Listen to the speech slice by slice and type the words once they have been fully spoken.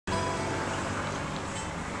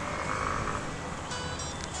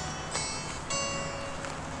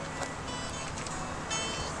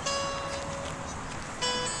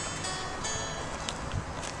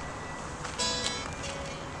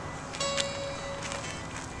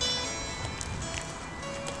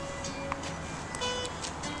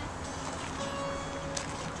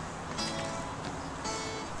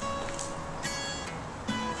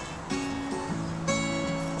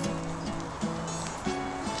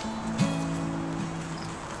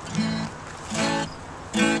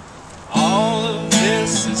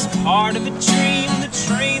part of a dream, the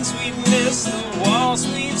trains we've missed, the walls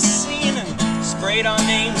we've seen, and sprayed our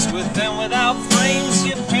names with and without frames.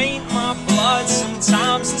 You paint my blood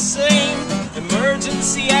sometimes the same.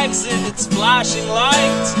 Emergency exit, it's flashing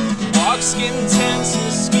lights. Buckskin tents,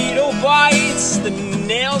 mosquito bites, the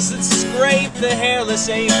nails that scrape the hairless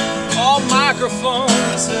ape. All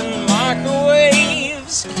microphones and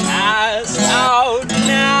microwaves. Cast out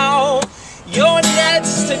now your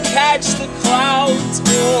nets to catch the clouds,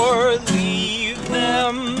 or leave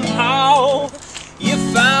them how you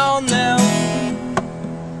found them.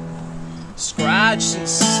 Scratch and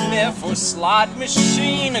sniff or slot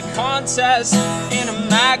machine, a contest in a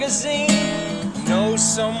magazine. Know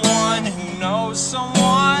someone who knows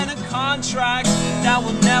someone, a contract that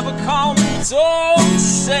will never come. Don't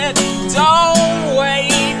sit, don't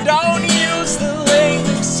wait, don't use the lame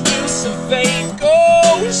excuse of fate.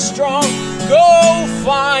 Go strong, go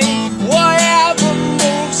find whatever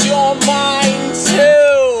moves your mind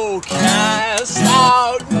to. Cast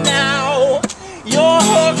out now your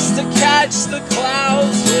hooks to catch the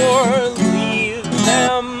clouds, or leave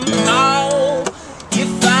them how you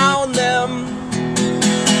found them.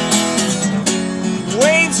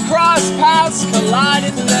 Waves cross paths, collide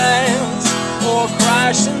and dance, or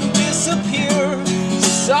crash and disappear.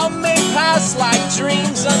 Some may pass like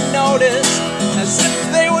dreams unnoticed, as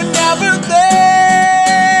if they were never there.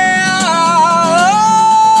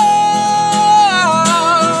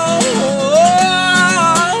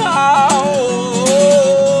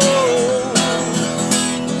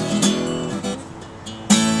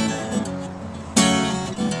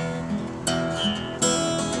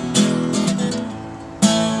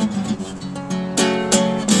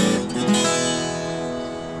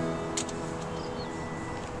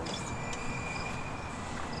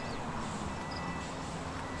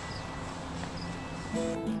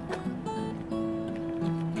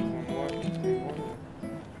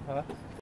 Huh?